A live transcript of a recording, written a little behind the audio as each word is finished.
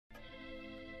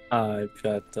I've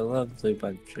got a lovely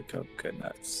bunch of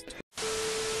coconuts.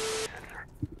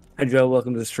 Hi Joe,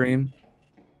 welcome to the stream.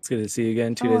 It's good to see you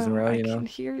again 2 days in a row, you know. I can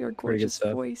hear your gorgeous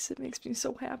voice. It makes me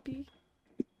so happy.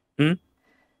 Hmm?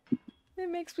 It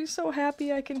makes me so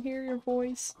happy I can hear your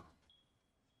voice.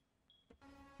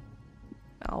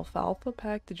 Alfalfa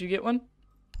pack. Did you get one?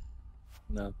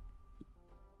 No.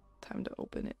 Time to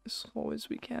open it as slow as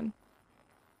we can.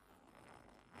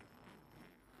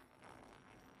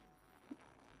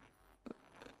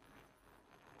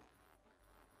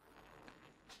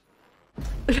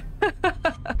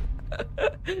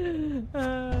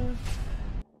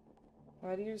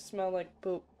 Why do you smell like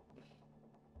poop?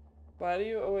 Why do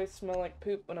you always smell like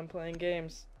poop when I'm playing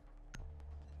games?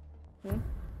 Hmm?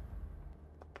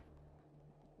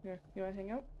 Here, you wanna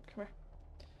hang out? Come here.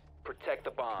 Protect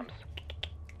the bombs.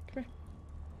 Come here.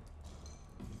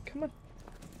 Come on.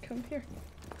 Come here.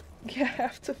 You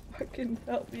have to fucking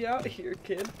help me out here,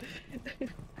 kid.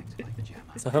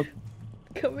 What's up?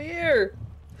 Come here!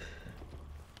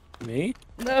 Me?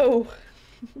 No!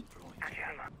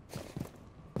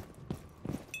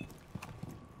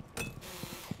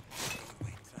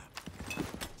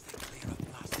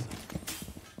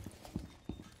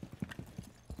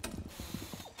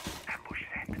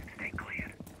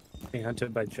 Being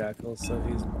hunted by jackals, so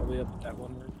he's probably up at that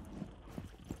one room.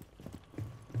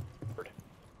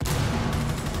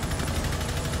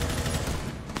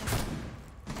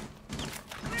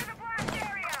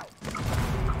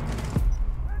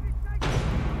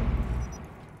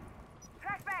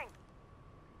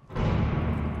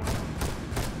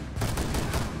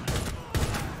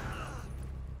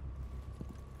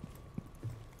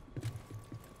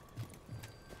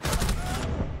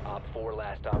 Op 4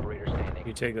 last operator standing.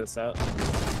 You take this out.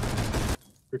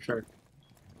 For sure.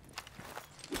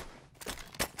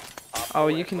 Oh,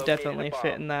 you can definitely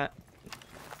fit in that.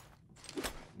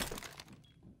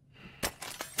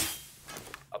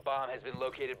 A bomb has been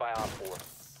located by Op 4.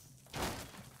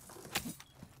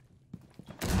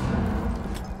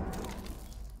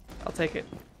 I'll take it.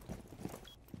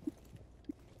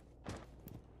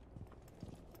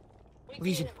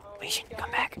 Legion,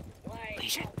 come back.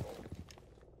 Legion.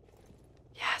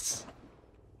 Yes.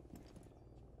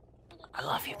 I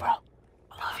love you, bro.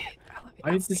 I love you.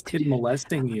 Why is this kid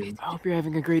molesting you? I hope you're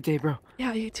having a great day, bro.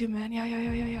 Yeah, you too, man.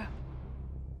 Yeah.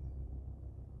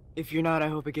 If you're not, I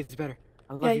hope it gets better.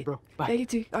 I love you, bro. Bye. Yeah, you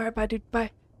too. Alright, bye, dude.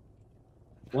 Bye.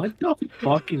 What the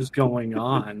fuck is going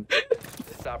on?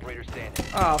 This operator standing.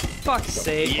 Oh, fuck's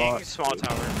sake. Fuck. Small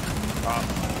tower.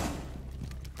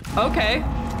 Okay.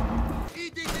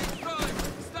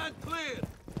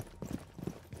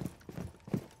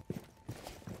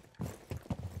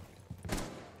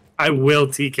 I will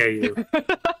TK you.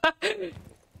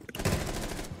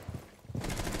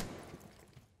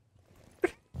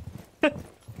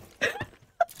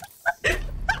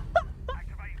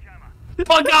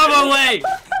 Fuck out of my way!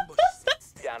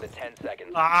 Down to 10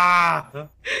 seconds. Ah!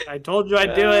 I told you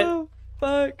I'd do it. Oh,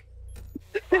 fuck.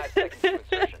 5 seconds to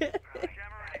insertion.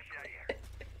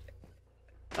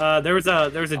 There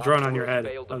was a drone on your head.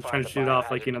 I was trying to shoot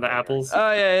off, like, you know, the apples.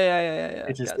 Oh, yeah.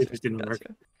 It just didn't work.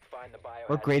 Find the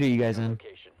What grade are you guys in?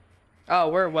 location. Oh,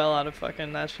 we're well out of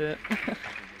fucking that shit.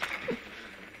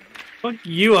 Fuck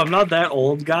you, I'm not that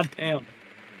old, goddamn.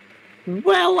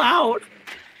 Well out!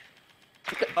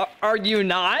 Are you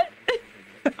not?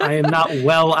 I am not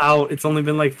well out. It's only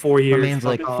been like 4 My years. man's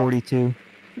like Fuck off. 42.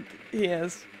 He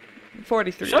is.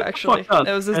 43, Shut the actually. fuck up.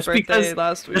 It was his That's birthday because-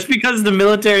 last week. Just because the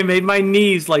military made my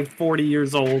knees like 40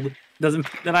 years old doesn't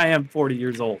that I am 40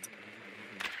 years old.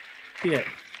 Yeah.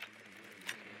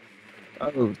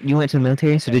 Oh, you went to the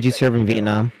military? So did you serve in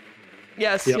Vietnam?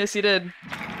 Yes, Yep. yes, he did.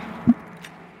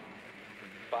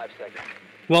 5 seconds.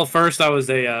 Well, first I was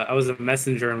a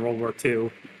messenger in World War II.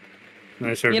 And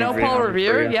I served You know in Paul Vietnam,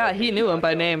 Revere? Korea. Yeah, he knew him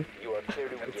by name. You are clear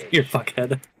to engage. You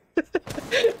fuckhead.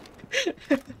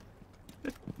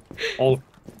 All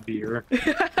beer.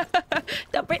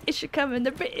 The British are coming,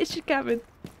 the British are coming.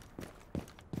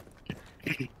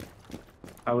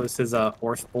 I was his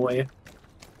horse boy.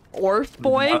 Orth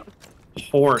boy?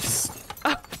 Horse.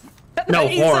 No,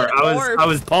 He whore. said orf. I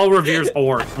was Paul Revere's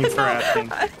whore. Thanks for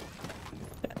asking.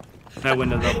 That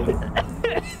window's open.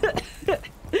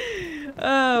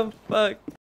 Oh, fuck.